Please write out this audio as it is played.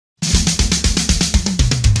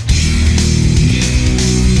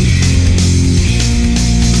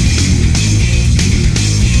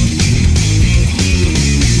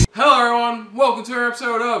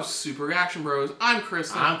episode of Super Reaction Bros. I'm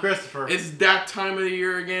Kristen. I'm Christopher. It's that time of the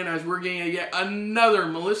year again as we're getting yet another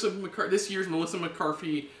this year's Melissa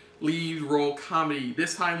McCarthy lead role comedy.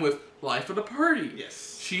 This time with Life of the Party.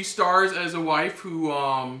 Yes. She stars as a wife who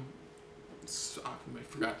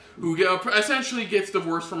essentially gets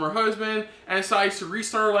divorced from her husband and decides to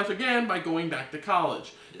restart her life again by going back to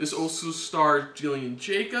college. Yes. This also stars Jillian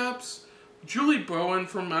Jacobs, Julie Bowen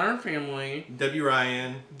from Modern Family, Debbie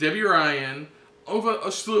Ryan,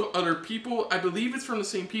 a slew of other people. I believe it's from the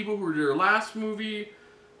same people who did their last movie.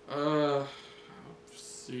 Let's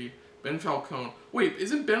see, Ben Falcone. Wait,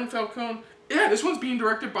 isn't Ben Falcone? Yeah, this one's being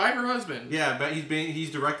directed by her husband. Yeah, but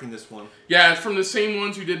he's directing this one. Yeah, it's from the same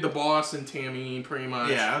ones who did The Boss and Tammy, pretty much.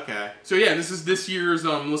 Yeah, okay. So yeah, this is this year's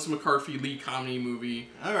Melissa McCarthy lead comedy movie.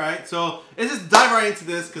 All right, so let's just dive right into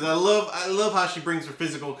this because I love how she brings her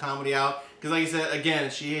physical comedy out. Because like I said, again,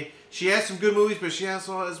 she has some good movies, but she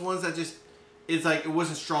also has ones that just it's like it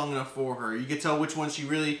wasn't strong enough for her. You could tell which ones she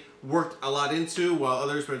really worked a lot into, while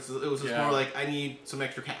others, it was just more like I need some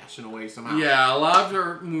extra cash in a way somehow. Yeah, a lot of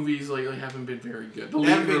her movies lately haven't been very good. The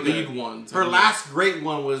lead ones. Her last great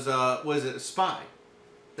one was it Spy?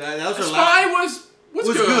 That was her Spy last. was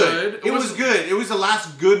good. It was good. It was the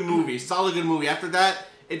last good movie, solid good movie. After that,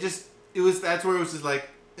 that's where it was just like,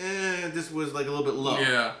 this was like a little bit low.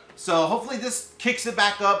 Yeah. So hopefully this kicks it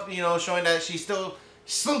back up, showing that she's still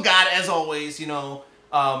got it as always,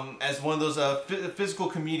 as one of those physical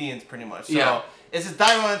comedians pretty much. So let's just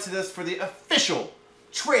dive on into this for the official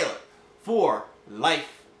trailer for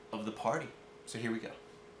Life of the Party. So here we go.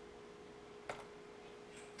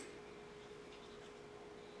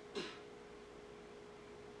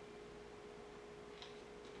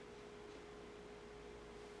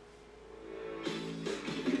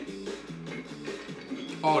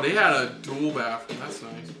 Oh, they had a dual bathroom. That's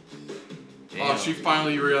nice. Damn. Oh, she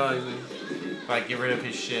finally realizing. If I get rid of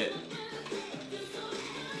his shit.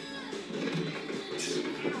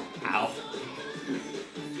 Ow.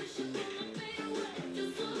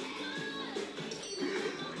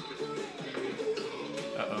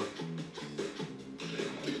 Uh-oh.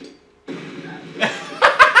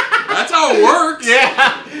 That's how it works.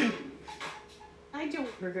 Yeah. I don't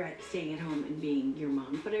regret staying at home and being your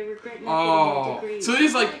mom, but I regret not getting a degree. So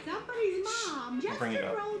he's like somebody's mom, just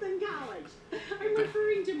enrolled in college. I'm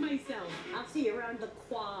referring to myself. I'll see you around the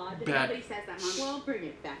quad. Nobody says that, Mom. Well, bring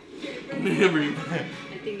it back.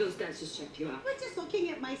 I think those guys just checked you out. We're just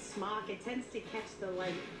looking at my smock. It tends to catch the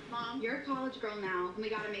light. Mom, you're a college girl now, and we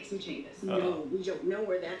gotta make some changes. No, we don't know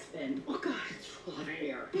where that's been. Oh, God, it's full of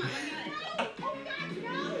hair. No! Oh, God,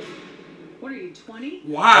 no! What are you, 20?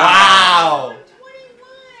 Wow! I'm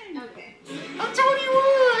 21! Okay. I'm 21!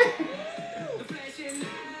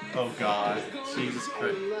 Oh, God. Jesus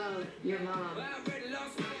Christ. I love your mom. You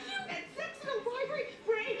had sex in a library?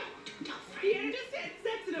 Ray! You just had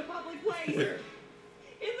sex in a public place. Where?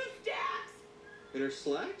 In the stacks. In her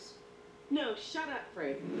slacks? No, shut up,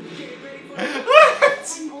 Fred.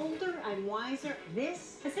 What? I'm older, I'm wiser.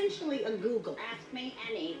 This, essentially a Google. Ask me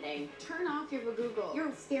anything. Turn off your Bagoogle.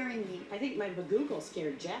 You're scaring me. I think my Bagoogle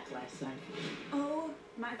scared Jack last night. Oh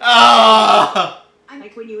my God. Ah!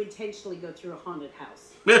 Like when you intentionally go through a haunted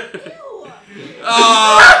house. Ew.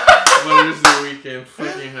 Mother's Day weekend.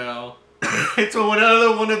 Fucking hell. It's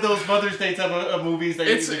another one of those Mother's Day type of movies that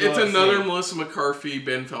it's another Melissa McCarthy,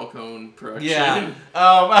 Ben Falcone production. Yeah.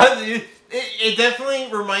 It definitely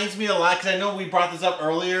reminds me a lot because I know we brought this up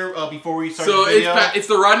earlier before we started the video. It's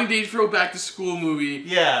the Rodney Dangerfield back to school movie.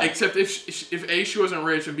 Yeah. Except if A, she wasn't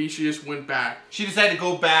rich, and B, she just went back. She decided to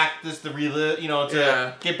go back just to relive,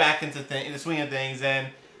 to get back into the swing of things, and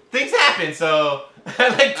things happen. So I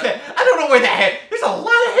like that. I don't know where that hair. There's a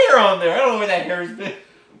lot of hair on there. I don't know where that hair has been.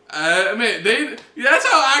 I mean, that's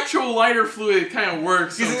how actual lighter fluid kind of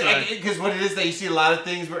works. Because what it is that you see a lot of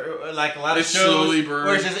things where, like a lot of shows, slowly burns.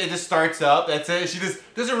 Where it just starts up. That's it. She just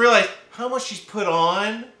doesn't realize how much she's put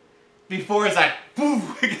on before it's like, boom,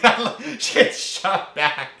 she gets shot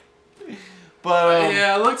back. But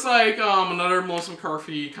yeah, it looks like another Melissa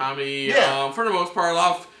McCarthy comedy. Yeah. For the most part, a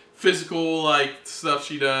lot of physical stuff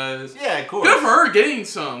she does. Yeah, of course. Good for her getting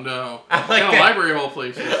some though. I like in a that. library of all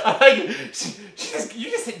places. I like you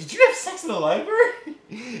just said, did you have sex in the library?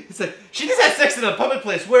 It's like she just had sex in a public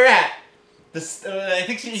place. Where at? I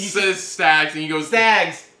think he says Stags and he goes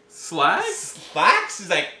Stags. Slags? Slacks? He's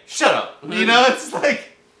like, shut up. It's like,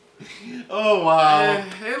 oh wow.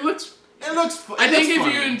 It looks. I think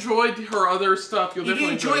if you enjoyed her other stuff, you'll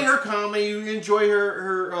definitely enjoy her comedy. You enjoy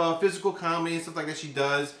her physical comedy and stuff like that she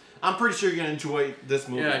does. I'm pretty sure you're going to enjoy this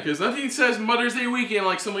movie. Yeah, because nothing says Mother's Day weekend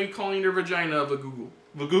like somebody calling their vagina a Google.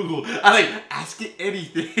 I like, ask it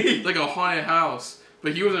anything. Like a haunted house.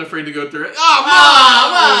 But he wasn't afraid to go through it.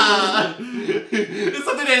 Ah, it's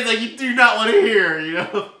something that's like you do not want to hear, you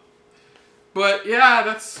know. But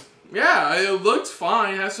yeah, it looked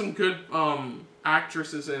fine. It has some good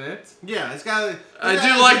actresses in it. Yeah, it's got. I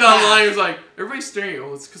do like that line. It's like everybody's staring.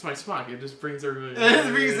 Oh, it's because my smock. It just brings everybody.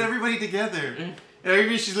 It brings everybody together. And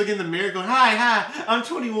maybe she's looking in the mirror, going, "Hi, I'm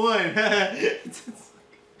 21."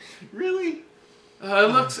 Really?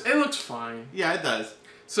 It looks fine. Yeah, it does.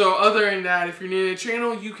 So other than that, if you're new to the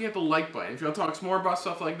channel, you can hit the like button. If you want to talk some more about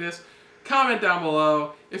stuff like this, comment down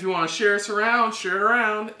below. If you want to share us around, share it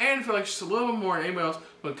around. And if you like just a little bit more than anybody else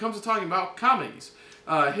when it comes to talking about comedies,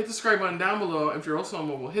 hit the subscribe button down below. If you're also on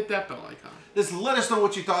mobile, hit that bell icon. Just let us know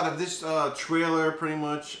what you thought of this trailer, pretty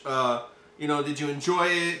much. You know, did you enjoy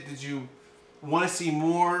it? Did you want to see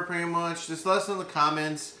more, pretty much? Just let us know in the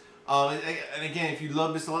comments. And again, if you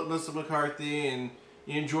love Melissa McCarthy and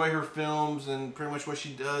you enjoy her films and pretty much what she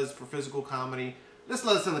does for physical comedy, just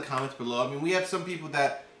let us in the comments below. I mean, we have some people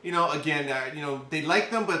that, you know, again, you know, they like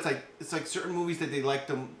them, but it's like certain movies that they like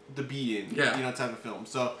them to be in, yeah, you know, type of film.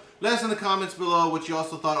 So let us in the comments below what you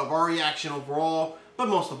also thought of our reaction overall. But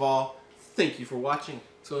most of all, thank you for watching.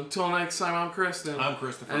 So until next time, I'm Kristen. I'm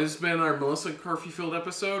Christopher. And it's been our Melissa McCarthy-filled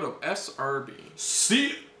episode of SRB. See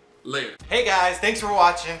you later. Hey guys, thanks for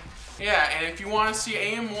watching. Yeah, and if you want to see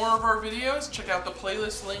any more of our videos, check out the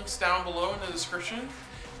playlist links down below in the description.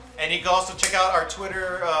 And you can also check out our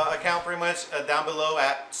Twitter account pretty much down below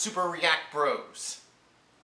at Super React Bros.